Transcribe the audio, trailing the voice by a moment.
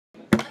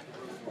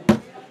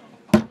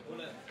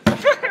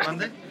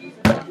¿Dónde?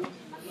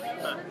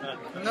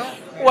 No.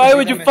 Why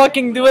would you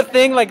fucking do a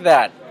thing like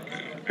that?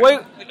 Why?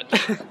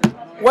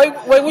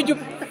 Why would you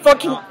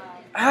fucking?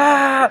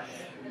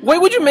 Why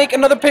would you make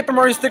another Paper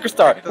Mario sticker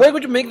star? Why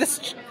would you make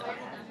this?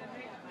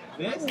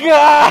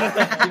 God!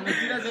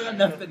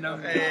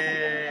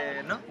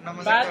 No, no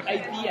me Bad acuerdo.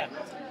 idea.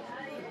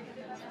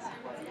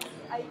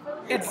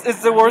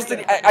 It's the worst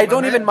thing. I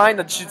don't even mind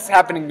that shit's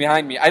happening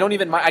behind me. I don't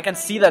even mind. I can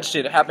see that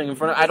shit happening in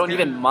front of me. I don't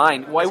even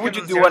mind. Why would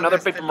you do another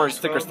Paper Mario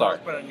sticker star?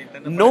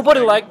 Nobody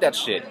liked that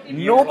shit.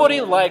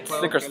 Nobody liked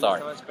Sticker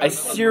Star. I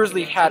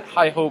seriously had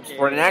high hopes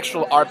for an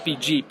actual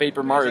RPG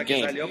Paper Mario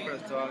game,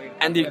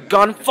 and they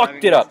gone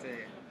fucked it up.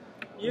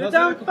 You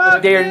don't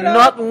fuck They're it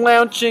not up.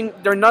 launching.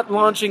 They're not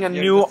launching a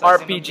new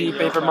RPG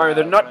Paper Mario.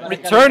 They're not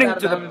returning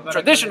to the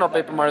traditional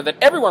Paper Mario that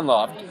everyone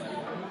loved.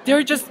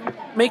 They're just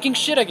making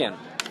shit again.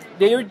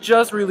 They're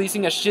just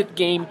releasing a shit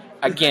game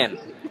again.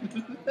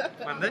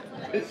 ¿Mande?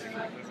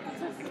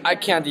 I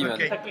can't even.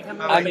 Okay.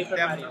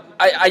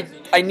 I'm-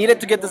 I needed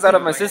to get this out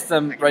of my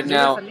system right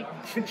now,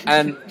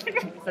 and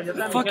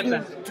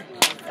fucking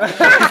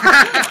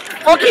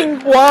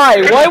fucking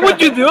why? Why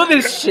would you do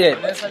this shit?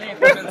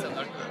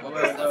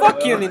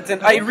 Fuck you,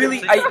 Nintendo.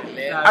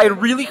 I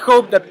really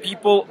hope that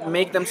people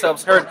make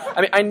themselves heard.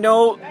 I mean, I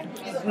know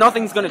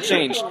nothing's gonna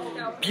change.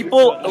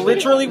 People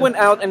literally went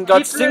out and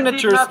got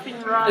signatures.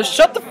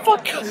 Shut the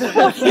fuck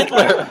up,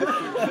 Hitler.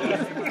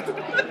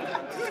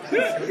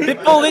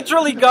 People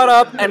literally got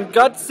up and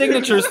got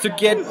signatures to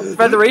get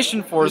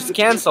Federation Force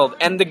cancelled,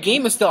 and the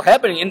game is still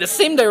happening in the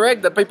same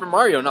direct that Paper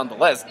Mario,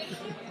 nonetheless.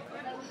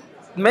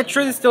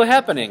 Metroid is still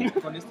happening.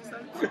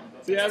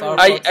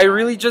 I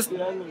really just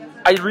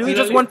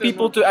want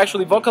people to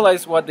actually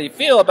vocalize what they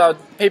feel about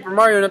Paper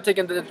Mario not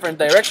taking a different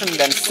direction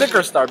than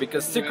Sticker Star,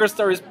 because Sticker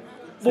Star is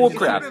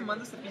bullcrap.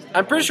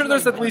 I'm pretty sure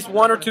there's at least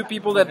one or two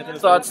people that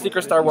thought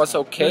Sticker Star was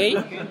okay,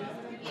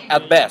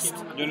 at best.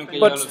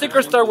 But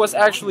Sticker Star was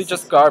actually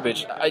just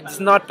garbage. It's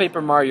not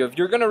Paper Mario. If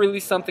you're gonna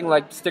release something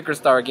like Sticker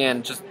Star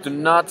again, just do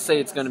not say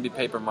it's gonna be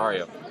Paper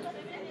Mario.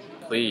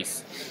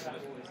 Please.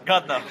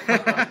 God no.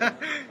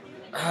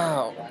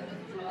 Oh.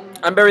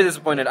 I'm very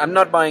disappointed. I'm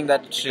not buying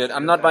that shit.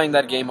 I'm not buying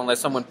that game unless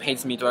someone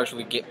pays me to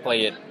actually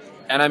play it.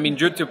 And I mean,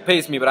 YouTube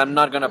pays me, but I'm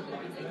not gonna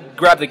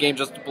grab the game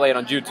just to play it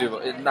on YouTube.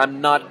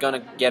 I'm not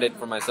gonna get it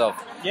for myself.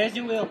 Yes,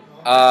 you will.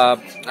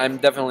 I'm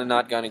definitely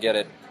not gonna get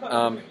it.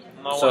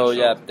 So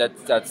yeah,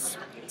 that's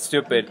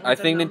stupid. I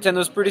think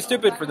Nintendo's pretty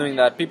stupid for doing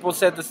that. People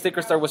said the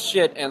Sticker Star was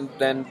shit, and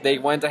then they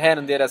went ahead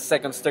and did a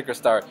second Sticker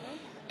Star.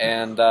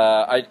 And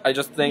I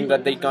just think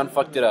that they gone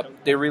fucked it up.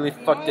 They really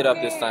fucked it up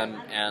this time,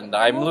 and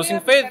I'm losing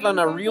faith on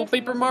a real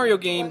Paper Mario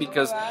game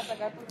because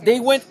they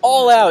went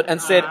all out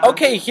and said,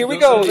 "Okay, here we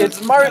go.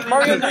 It's Mario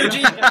and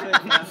Luigi."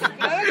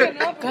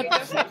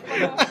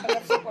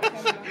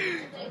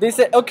 They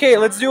said, "Okay,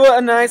 let's do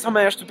a nice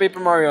homage to Paper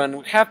Mario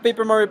and have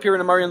Paper Mario appear in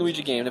a Mario and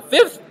Luigi game, the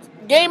fifth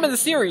game in the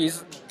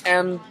series."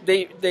 And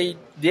they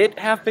did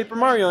have Paper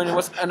Mario, and it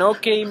was an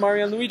okay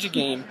Mario and Luigi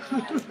game.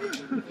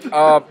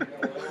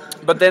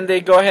 But then they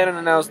go ahead and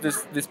announce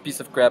this piece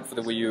of crap for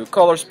the Wii U,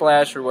 Color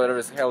Splash or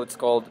whatever the hell it's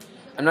called.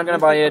 I'm not gonna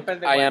buy it.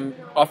 I am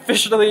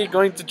officially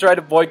going to try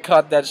to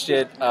boycott that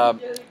shit.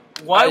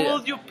 Why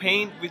would you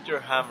paint with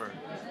your hammer?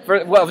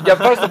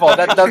 First of all,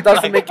 that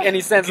doesn't make any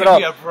sense at Give all.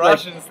 me a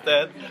brush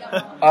instead.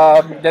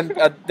 Then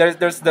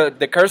there's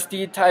the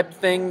Kirsty type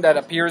thing that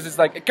appears. It's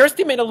like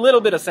Kirsty made a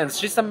little bit of sense.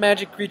 She's a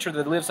magic creature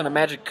that lives on a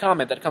magic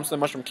comet that comes to the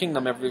Mushroom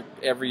Kingdom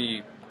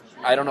every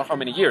I don't know how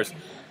many years.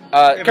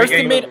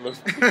 Kirsty made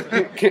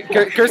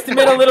Kirsty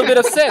made a little bit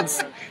of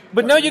sense,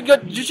 but now you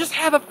just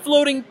have a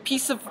floating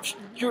piece of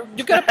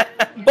you got a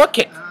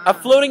bucket, a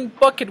floating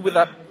bucket with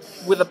a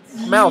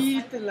mouth.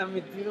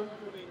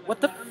 What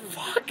the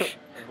fuck?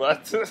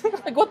 What?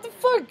 Like what the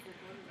fuck?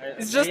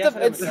 It's just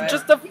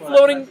a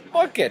floating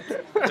bucket.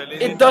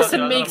 It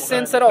doesn't make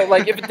sense at all.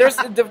 Like if there's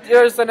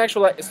an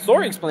actual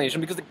story explanation,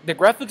 because the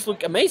graphics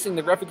look amazing,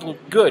 the graphics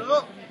look good.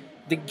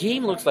 The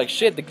game looks like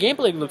shit. The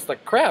gameplay looks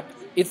like crap.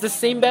 It's the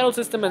same battle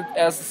system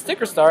as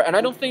Sticker Star, and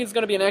I don't think it's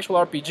gonna be an actual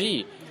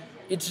RPG.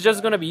 It's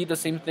just gonna be the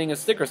same thing as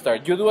Sticker Star.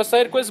 You do a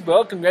side quest,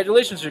 well,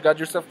 congratulations, you got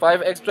yourself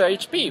 5 extra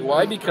HP.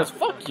 Why? Because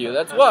fuck you.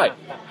 That's why.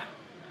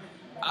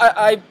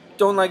 I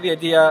don't like the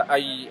idea.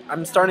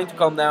 I'm starting to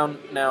calm down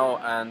now,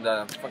 and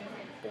fuck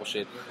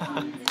bullshit.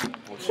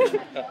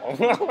 Bullshit.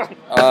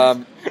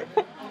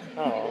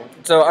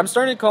 So I'm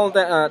starting to calm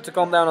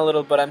down a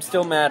little, but I'm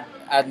still mad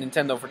at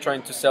Nintendo for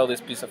trying to sell this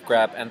piece of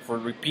crap and for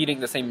repeating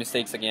the same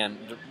mistakes again.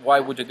 Why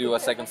would you do a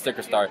second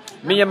Sticker Star?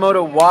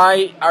 Miyamoto,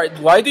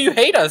 why do you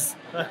hate us?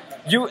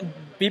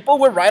 People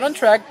were right on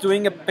track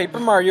doing a Paper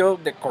Mario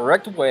the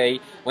correct way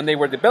when they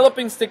were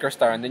developing Sticker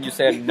Star, and then you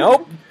said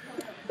nope.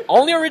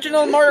 Only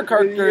original Mario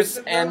characters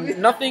and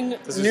nothing you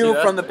see new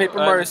that? from the Paper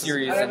Mario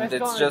series, and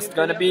it's just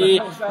gonna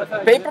be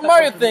Paper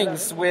Mario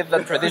things with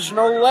a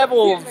traditional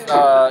levels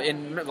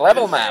in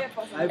level map,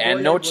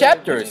 and no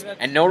chapters,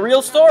 and no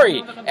real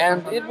story,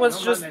 and it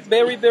was just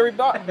very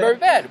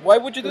bad. Why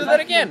would you do that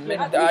again?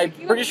 I'm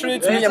pretty sure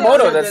it's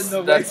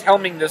Miyamoto that's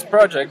helming this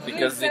project,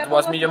 because it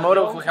was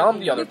Miyamoto who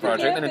helmed the other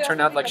project, and it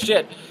turned out like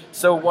shit.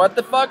 So what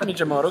the fuck,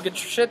 Miyamoto? Get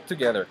your shit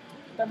together.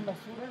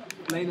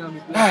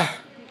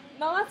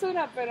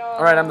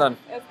 Alright, I'm done.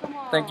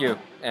 Thank you.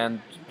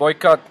 And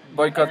boycott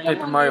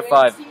Paper Mario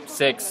 5,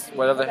 6,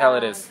 whatever the hell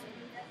it is.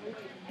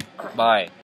 Bye.